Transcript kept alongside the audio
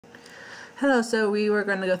Hello, so we were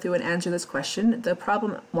going to go through and answer this question. The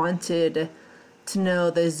problem wanted to know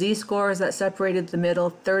the z-scores that separated the middle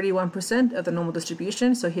 31% of the normal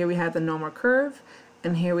distribution. So here we have the normal curve,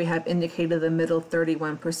 and here we have indicated the middle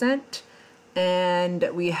 31%, and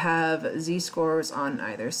we have z-scores on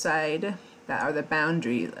either side that are the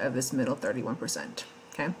boundary of this middle 31%.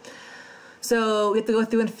 Okay. So we have to go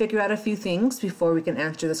through and figure out a few things before we can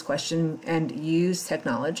answer this question and use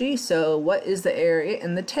technology. So what is the area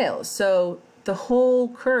in the tails? So the whole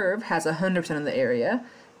curve has 100% of the area,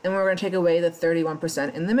 and we're going to take away the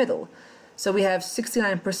 31% in the middle. So we have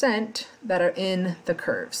 69% that are in the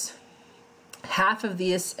curves. Half of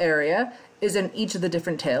this area is in each of the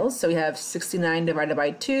different tails. So we have 69 divided by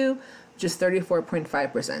 2, which is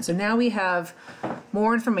 34.5%. So now we have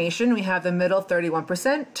more information. We have the middle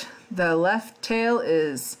 31%, the left tail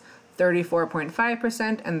is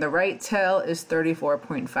 34.5%, and the right tail is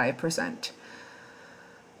 34.5%.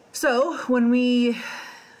 So when we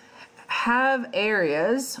have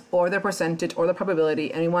areas or the percentage or the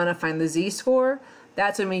probability and we want to find the z-score,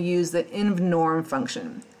 that's when we use the InvNorm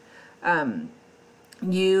function.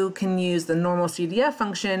 You can use the normal CDF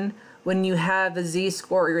function when you have the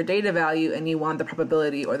z-score or your data value and you want the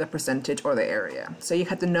probability or the percentage or the area. So you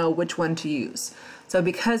have to know which one to use. So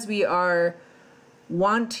because we are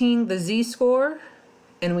wanting the z-score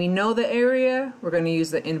and we know the area, we're going to use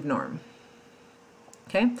the InvNorm.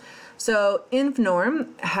 Okay, so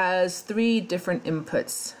InvNorm has 3 different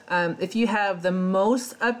inputs. If you have the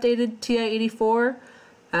most updated TI-84,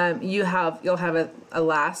 you'll have a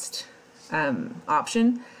last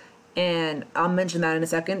option, and I'll mention that in a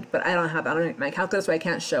second, but I don't have that on my calculator, so I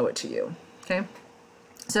can't show it to you. Okay,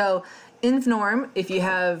 so InvNorm, if you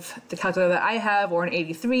have the calculator that I have or an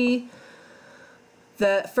 83,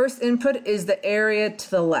 the first input is the area to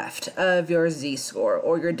the left of your z-score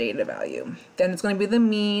or your data value. Then it's going to be the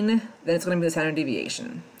mean, then it's going to be the standard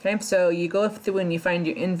deviation. Okay, so you go through and you find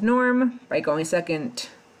your InvNorm by going second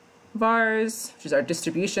vars, which is our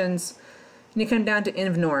distributions, and you come down to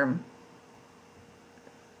InvNorm.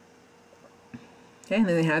 Okay, and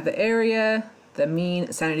then they have the area, the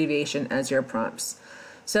mean, standard deviation as your prompts.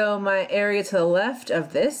 So my area to the left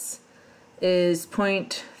of this is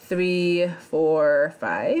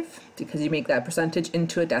 0.345 because you make that percentage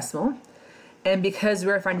into a decimal. And because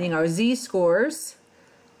we're finding our z-scores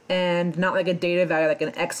and not like a data value, like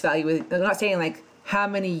an x value, we're not saying like how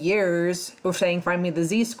many years, we're saying find me the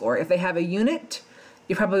z-score. If they have a unit,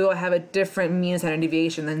 you probably will have a different mean standard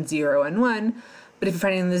deviation than 0 and 1. But if you're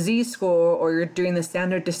finding the z-score or you're doing the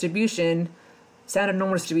standard distribution, standard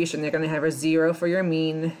normal distribution, you're going to have a 0 for your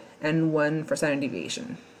mean and 1 for standard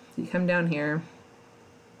deviation. So you come down here.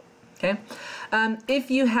 Okay.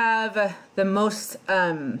 If you have the most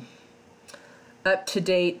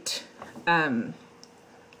up-to-date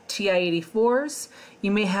TI-84s,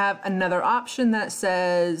 you may have another option that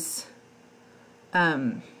says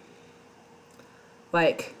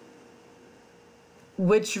like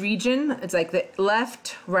which region. It's like the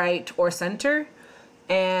left, right, or center,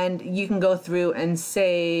 and you can go through and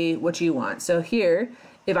say what you want. So here,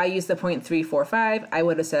 if I use the 0.345, I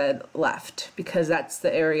would have said left because that's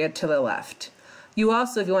the area to the left. You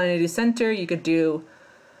also, if you wanted to do center, you could do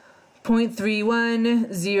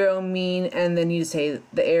 0.31, 0 mean, and then you say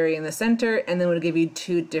the area in the center, and then it would give you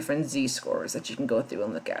 2 different z-scores that you can go through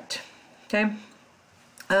and look at. Okay.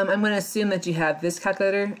 I'm going to assume that you have this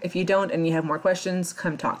calculator. If you don't and you have more questions,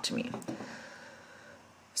 come talk to me.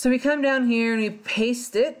 So we come down here and we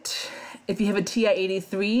paste it. If you have a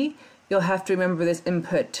TI-83, you'll have to remember this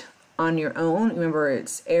input on your own. Remember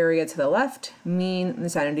it's area to the left, mean, and the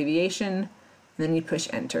standard deviation, and then you push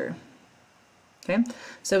enter. Okay,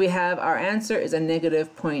 so we have our answer is a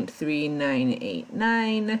negative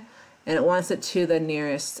 0.3989, and it wants it to the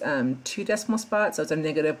nearest 2 decimal spots, so it's a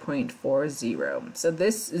negative 0.40. So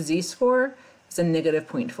this z-score is a negative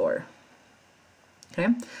 0.4. Okay,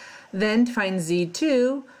 then to find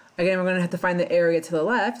z2, again we're going to have to find the area to the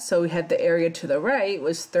left, so we had the area to the right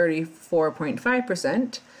was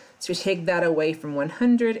 34.5%, so we take that away from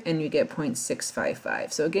 100 and you get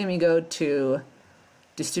 0.655. So again we go to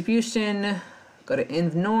distribution, go to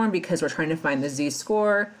InvNorm because we're trying to find the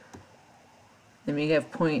z-score, then we have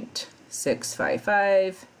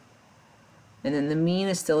 0.655, and then the mean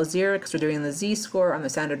is still 0 because we're doing the z-score on the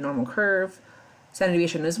standard normal curve. Standard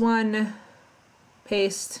deviation is 1,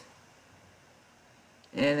 paste,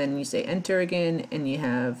 and then you say enter again, and you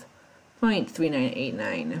have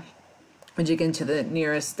 0.3989, which again to the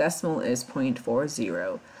nearest decimal is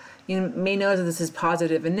 0.40. You may notice that this is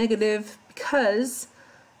positive and negative because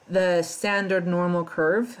the standard normal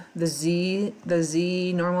curve, the z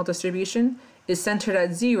normal distribution, is centered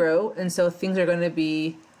at 0, and so things are going to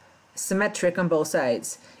be symmetric on both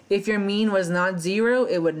sides. If your mean was not 0,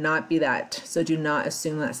 it would not be that. So do not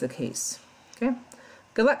assume that's the case. Okay?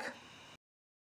 Good luck.